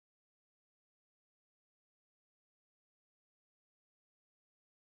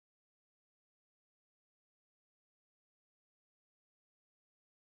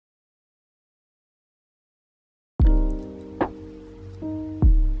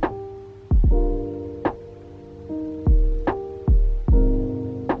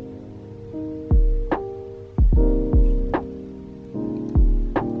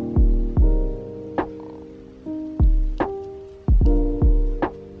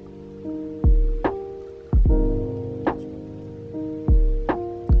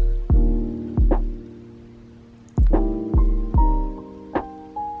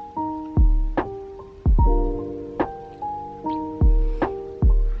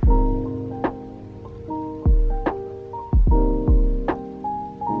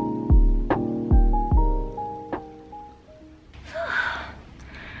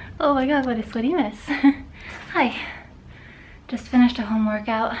my god, what a sweaty mess. Hi. Just finished a home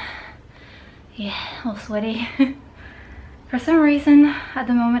workout. Yeah, all sweaty. For some reason, at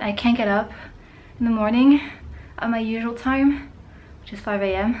the moment, I can't get up in the morning at my usual time, which is 5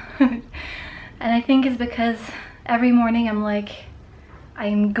 a.m. And I think it's because every morning I'm like,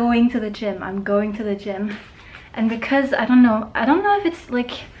 I'm going to the gym, I'm going to the gym. And because, I don't know if it's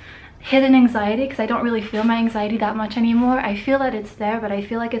like hidden anxiety, because I don't really feel my anxiety that much anymore. I feel that it's there, but I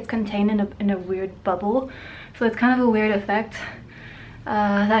feel like it's contained in a weird bubble. So it's kind of a weird effect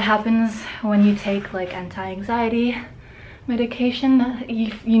that happens when you take like anti-anxiety medication.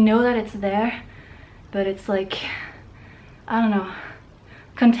 You know that it's there, but it's like, I don't know,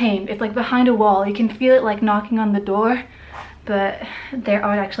 contained. It's like behind a wall. You can feel it like knocking on the door, but they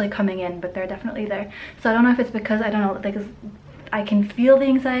aren't actually coming in, but they're definitely there. So I don't know if it's because, I don't know, like I can feel the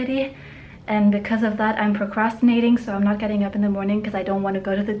anxiety, and because of that I'm procrastinating, so I'm not getting up in the morning because I don't want to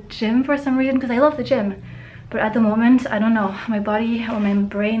go to the gym for some reason, because I love the gym. But at the moment, I don't know, my body or my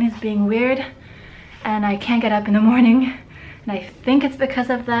brain is being weird and I can't get up in the morning. And I think it's because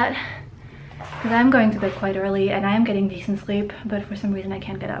of that, because I'm going to bed quite early and I am getting decent sleep, but for some reason I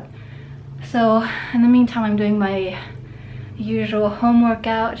can't get up. So in the meantime, I'm doing my usual home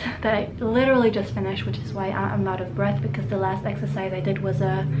workout that I literally just finished, which is why I'm out of breath, because the last exercise I did was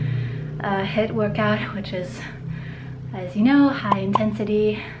a HIIT workout, which is, as you know, high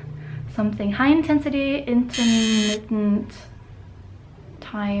intensity intermittent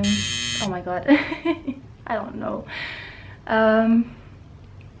time. Oh my god. I don't know.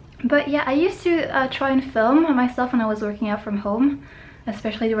 But yeah, I used to try and film myself when I was working out from home,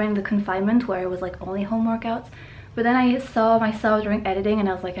 especially during the confinement where it was like only home workouts. But then I saw myself during editing and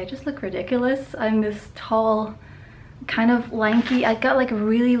I was like, I just look ridiculous. I'm this tall, kind of lanky, I got like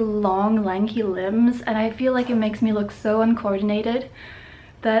really long lanky limbs, and I feel like it makes me look so uncoordinated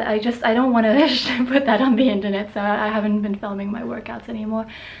that I don't want to put that on the internet, so I haven't been filming my workouts anymore.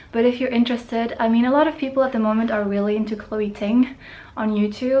 But if you're interested, I mean, a lot of people at the moment are really into Chloe Ting on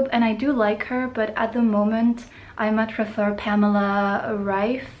YouTube, and I do like her, but at the moment I much prefer Pamela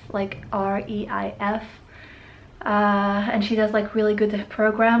Reif, like R-E-I-F. And she does like really good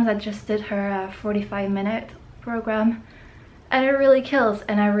programs. I just did her 45-minute program and it really kills,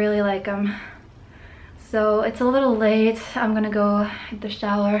 and I really like them. So it's a little late. I'm gonna go hit the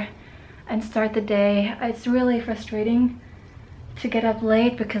shower and start the day. It's really frustrating to get up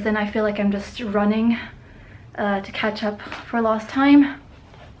late because then I feel like I'm just running to catch up for lost time.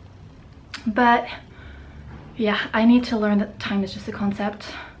 But yeah, I need to learn that time is just a concept.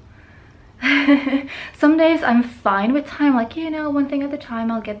 Some days I'm fine with time, like, you know, one thing at a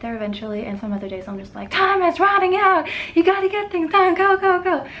time, I'll get there eventually, and some other days I'm just like, time is running out, you gotta get things done, go go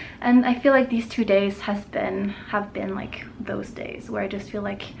go. And I feel like these 2 days have been like those days where I just feel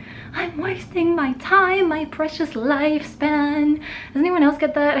like I'm wasting my time, my precious lifespan. Does anyone else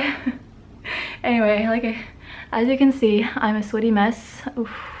get that? Anyway, like, as you can see, I'm a sweaty mess.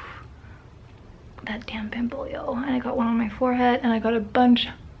 Oof. That damn pimple, yo. And I got one on my forehead and I got a bunch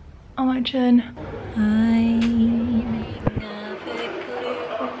on my chin. I'm making a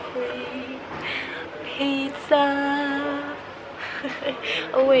gluten-free pizza.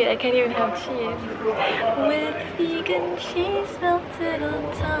 Oh wait, I can't even have cheese. With vegan cheese melted on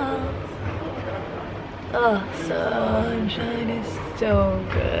top. Oh, sunshine is so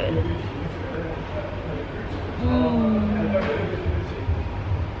good.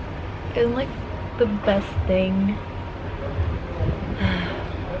 It's like the best thing.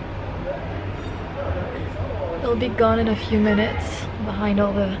 It'll be gone in a few minutes behind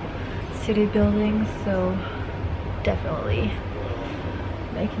all the city buildings, so definitely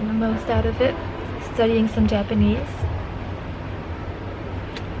making the most out of it. Studying some Japanese.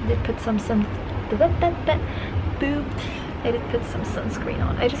 Did put some I did put some sunscreen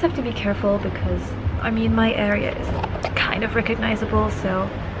on. I just have to be careful because, I mean, my area is kind of recognizable, so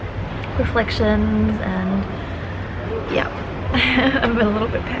reflections and yeah. I'm a little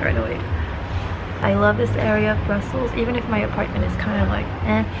bit paranoid. I love this area of Brussels, even if my apartment is kind of like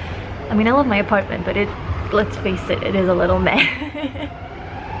eh. I mean, I love my apartment, but let's face it, it is a little meh.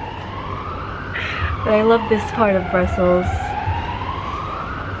 But I love this part of Brussels.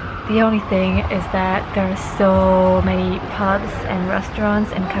 The only thing is that there are so many pubs and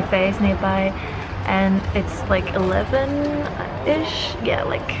restaurants and cafes nearby, and it's like 11-ish, yeah,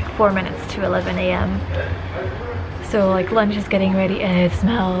 like 4 minutes to 11 a.m. So like lunch is getting ready and it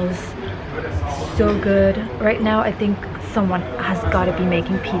smells so good. Right now I think someone has got to be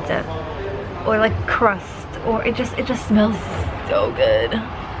making pizza or like crust, or it just smells so good.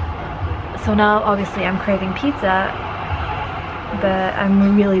 So now obviously I'm craving pizza, but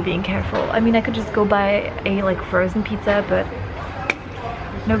I'm really being careful. I mean, I could just go buy a like frozen pizza, but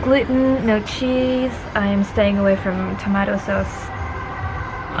no gluten, no cheese. I'm staying away from tomato sauce,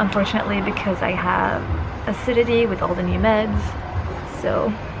 unfortunately, because I have acidity with all the new meds. So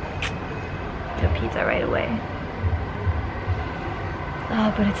no pizza right away.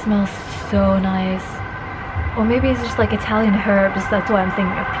 Oh, but it smells so nice. Or maybe it's just like Italian herbs, that's why I'm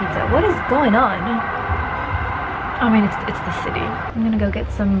thinking of pizza. What is going on? I mean, it's the city. I'm gonna go get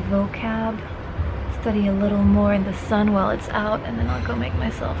some vocab, study a little more in the sun while it's out, and then I'll go make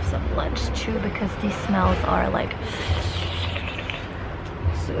myself some lunch too, because these smells are like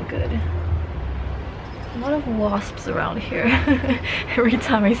so good. A lot of wasps around here. Every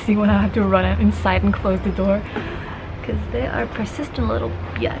time I see one, I have to run inside and close the door, because they are persistent little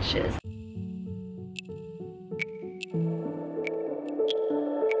biatches.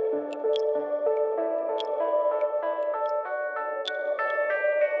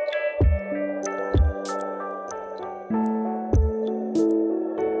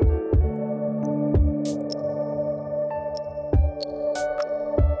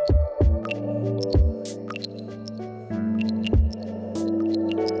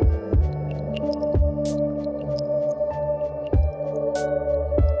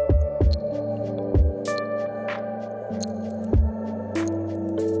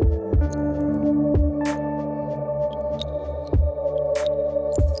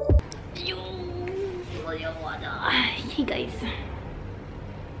 Hey guys.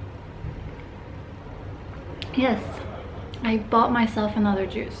 Yes, I bought myself another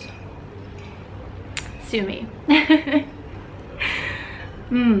juice. Sue me. I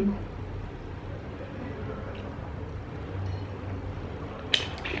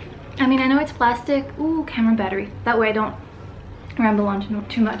mean, I know it's plastic. Ooh, camera battery. That way I don't ramble on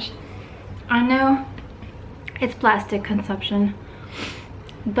too much. I know it's plastic consumption,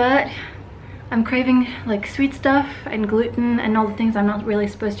 but I'm craving like sweet stuff and gluten and all the things I'm not really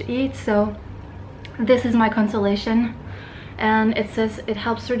supposed to eat, so this is my consolation. And it says it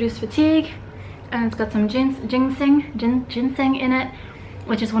helps reduce fatigue, and it's got some ginseng in it,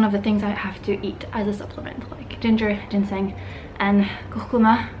 which is one of the things I have to eat as a supplement, like ginger, ginseng, and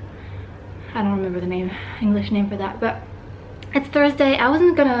kurkuma. I don't remember the English name for that, but it's Thursday. I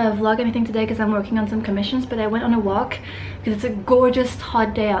wasn't gonna vlog anything today because I'm working on some commissions, but I went on a walk because it's a gorgeous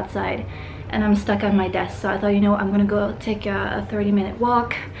hot day outside and I'm stuck at my desk, so I thought, you know, I'm gonna go take a 30-minute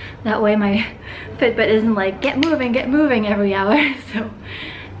walk. That way my Fitbit isn't like get moving every hour. So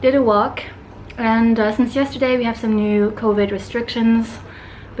did a walk, and since yesterday we have some new COVID restrictions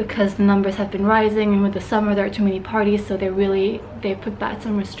because the numbers have been rising, and with the summer there are too many parties, so they put back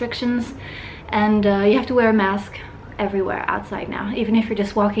some restrictions, and you have to wear a mask everywhere outside now, even if you're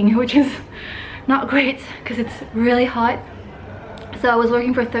just walking, which is not great because it's really hot. So I was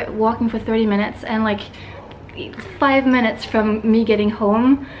walking for 30 minutes, and like 5 minutes from me getting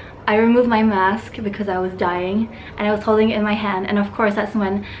home, I removed my mask because I was dying, and I was holding it in my hand. And of course that's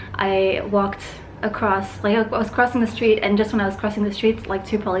when I walked across, like I was crossing the street, and just when I was crossing the street, like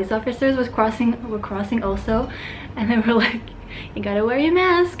 2 police officers were crossing also, and they were like, you gotta wear your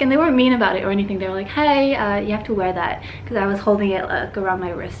mask. And they weren't mean about it or anything. They were like, hey, you have to wear that, because I was holding it like around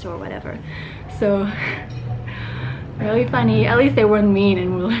my wrist or whatever. So really funny. At least they weren't mean,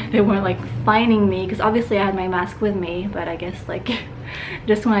 and they weren't like fining me, because obviously I had my mask with me, but I guess like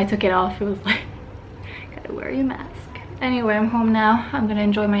just when I took it off, it was like, gotta wear your mask. Anyway, I'm home now. I'm gonna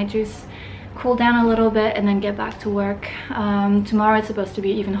enjoy my juice, cool down a little bit, and then get back to work. Tomorrow it's supposed to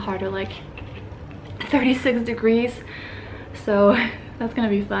be even harder, like 36 degrees, so that's gonna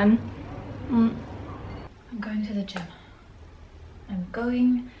be fun. I'm going to the gym. I'm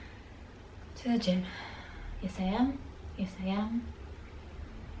going to the gym. Yes I am. Yes I am.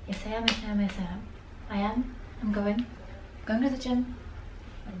 Yes I am. Yes I am. Yes I am. I am. I'm going. Going to the gym.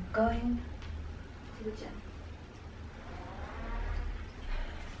 I'm going to the gym.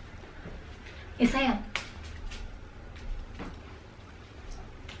 Yes I am.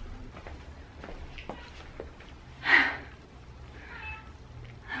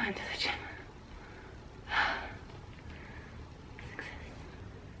 I went to the gym. Success.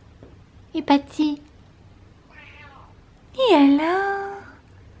 Il pâtit. Et alors?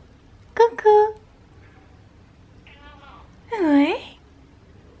 Coucou. Oui.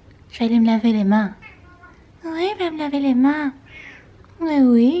 Je vais aller me laver les mains. Oui, je vais me laver les mains. Oui,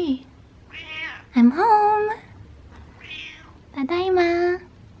 oui. I'm home. Tadaima.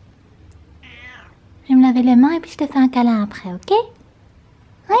 Je vais me laver les mains et puis je te fais un câlin après, ok?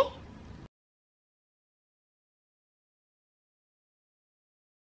 Oui?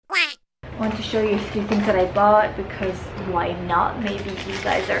 want to show you a few things that I bought because why not? Maybe you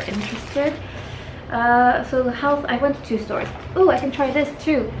guys are interested. So the health, I went to 2 stores. Oh, I can try this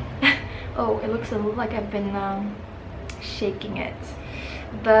too. Oh, it looks a little like I've been shaking it.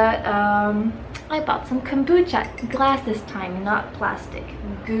 But I bought some kombucha, glass this time, not plastic.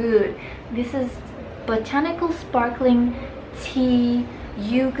 Good. This is botanical sparkling tea,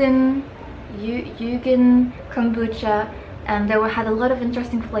 yugen kombucha, and they had a lot of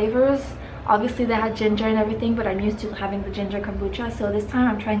interesting flavors. Obviously they had ginger and everything, but I'm used to having the ginger kombucha, so this time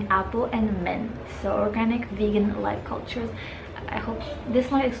I'm trying apple and mint. So organic, vegan, life cultures. I hope this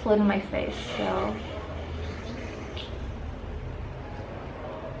might explode in my face, so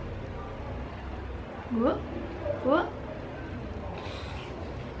whoop, whoop.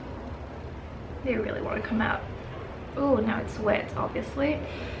 They really want to come out. Oh, now it's wet, obviously.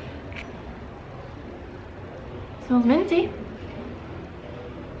 Smells minty.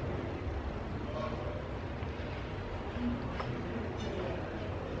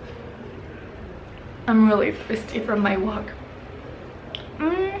 I'm really thirsty from my walk.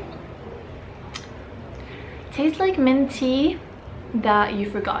 Tastes like mint tea that you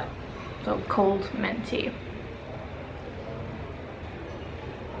forgot. So cold mint tea.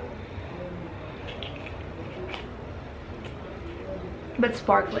 But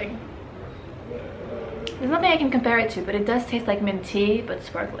sparkling. There's nothing I can compare it to, but it does taste like mint tea, but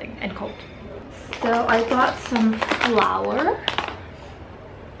sparkling and cold. So I bought some flour,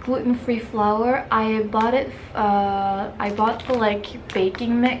 gluten-free flour. I bought it. I bought the like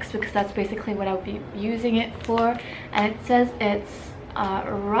baking mix because that's basically what I'll be using it for, and it says it's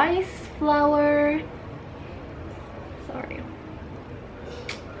rice flour. Sorry.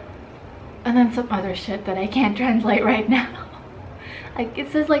 And then some other shit that I can't translate right now. Like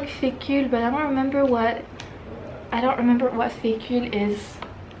it says like fécule, but I don't remember what fécule is.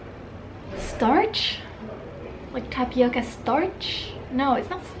 Starch? Like tapioca starch? No, it's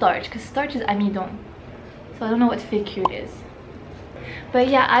not starch because starch is amidon. So I don't know what fécule is. But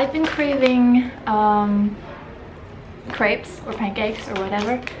yeah, I've been craving crepes or pancakes or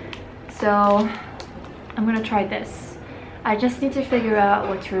whatever. So I'm gonna try this. I just need to figure out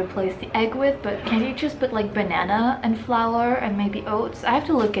what to replace the egg with, but can you just put like banana and flour and maybe oats? I have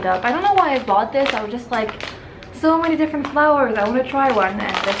to look it up. I don't know why I bought this. I was just like, so many different flours. I want to try one,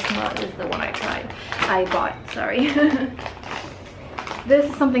 and this one is the one I bought, sorry. This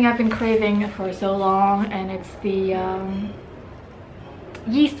is something I've been craving for so long, and it's the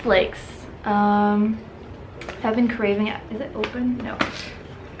yeast flakes. I've been craving it. Is it open? No.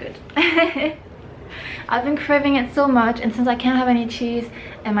 Good. I've been craving it so much, and since I can't have any cheese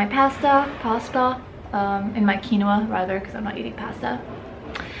in my pasta, in my quinoa rather, because I'm not eating pasta,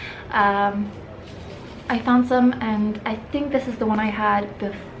 I found some, and I think this is the one I had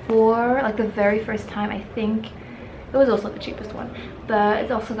before, like the very first time. I think it was also the cheapest one, but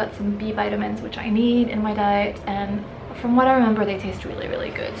it's also got some B vitamins, which I need in my diet, and from what I remember, they taste really, really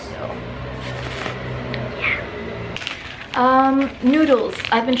good, so yeah. Noodles.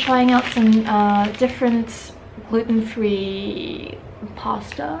 I've been trying out some different gluten-free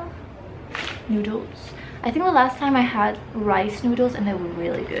pasta noodles. I think the last time I had rice noodles and they were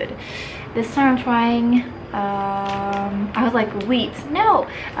really good. This time I'm trying, I was like wheat. No!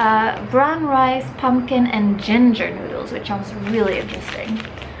 Brown rice, pumpkin, and ginger noodles, which sounds really interesting.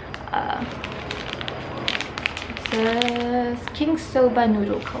 It says King Soba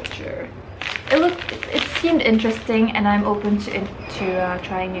noodle culture. It seemed interesting, and I'm open to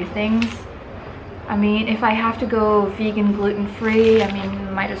trying new things. I mean, if I have to go vegan, gluten-free, I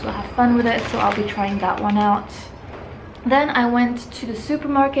mean, might as well have fun with it, so I'll be trying that one out. Then I went to the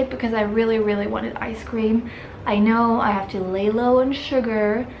supermarket because I really, really wanted ice cream. I know I have to lay low on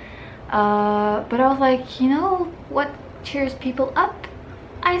sugar, but I was like, you know what cheers people up?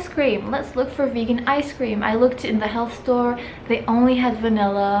 Ice cream. Let's look for vegan ice cream. I looked in the health store. They only had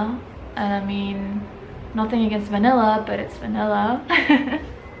vanilla. And I mean, nothing against vanilla, but it's vanilla.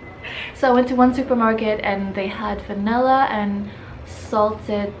 So I went to one supermarket and they had vanilla and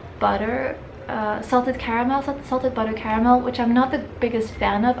salted butter, salted butter caramel, which I'm not the biggest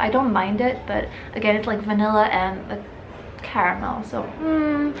fan of. I don't mind it, but again, it's like vanilla and the caramel, so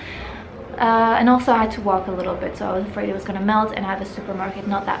and also I had to walk a little bit, so I was afraid it was gonna melt, and I have a supermarket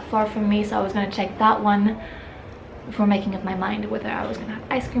not that far from me, so I was gonna check that one before making up my mind whether I was gonna have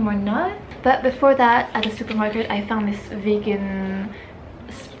ice cream or not. But before that, at the supermarket, I found this vegan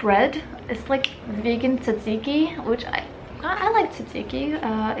spread. It's like vegan tzatziki, which I like tzatziki.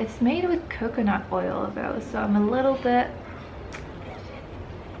 It's made with coconut oil though, so I'm a little bit,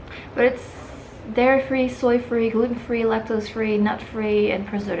 but it's dairy-free, soy-free, gluten-free, lactose-free, nut-free, and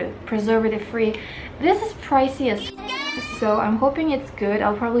preservative-free. This is pricey as so I'm hoping it's good.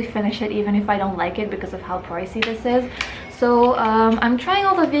 I'll probably finish it even if I don't like it because of how pricey this is. So I'm trying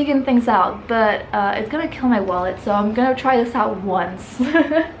all the vegan things out, but it's gonna kill my wallet, so I'm gonna try this out once.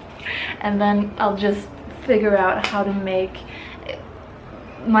 And then I'll just figure out how to make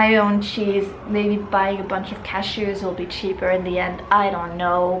my own cheese. Maybe buying a bunch of cashews will be cheaper in the end. I don't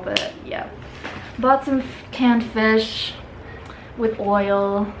know, but yeah. Bought some canned fish with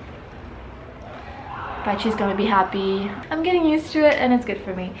oil. Bet she's gonna be happy. I'm getting used to it and it's good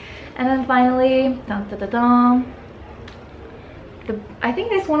for me. And then finally, dun, dun, dun, dun, I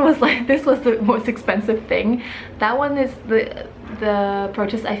think this one was like, this was the most expensive thing. That one is the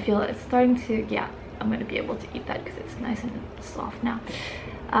purchase. I feel it's starting to, yeah, I'm gonna be able to eat that because it's nice and soft now.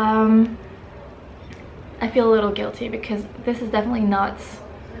 I feel a little guilty because this is definitely not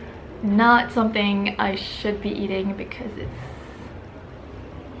something I should be eating because it's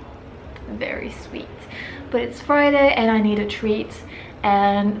very sweet. But it's Friday and I need a treat,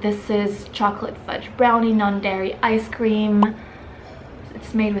 and this is chocolate fudge brownie non-dairy ice cream.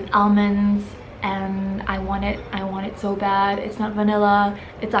 It's made with almonds and I want it so bad. It's not vanilla,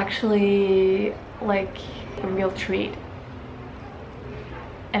 it's actually like a real treat,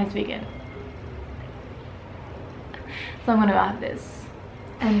 and it's vegan. So I'm gonna have this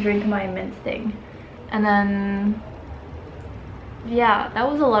and drink my mint thing. And then yeah, that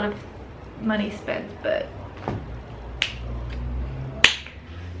was a lot of money spent, but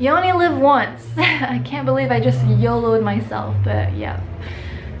you only live once. I can't believe I just YOLO'd myself, but yeah.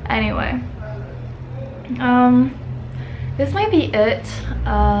 Anyway, this might be it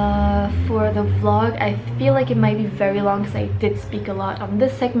for the vlog. I feel like it might be very long because I did speak a lot on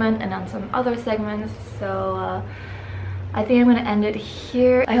this segment and on some other segments, so I think I'm gonna end it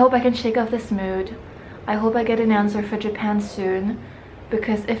here. I hope I can shake off this mood. I hope I get an answer for Japan soon,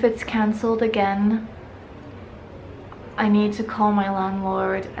 because if it's cancelled again, I need to call my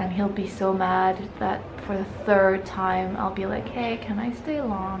landlord and he'll be so mad that for the third time I'll be like, hey, can I stay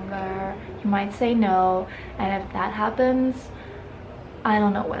longer? He might say no, and if that happens, I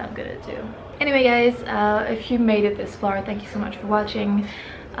don't know what I'm gonna do. Anyway guys, if you made it this far, thank you so much for watching.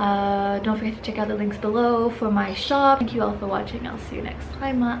 Don't forget to check out the links below for my shop. Thank you all for watching. I'll see you next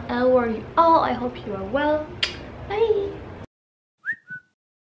time. How are you all? I hope you are well. Bye!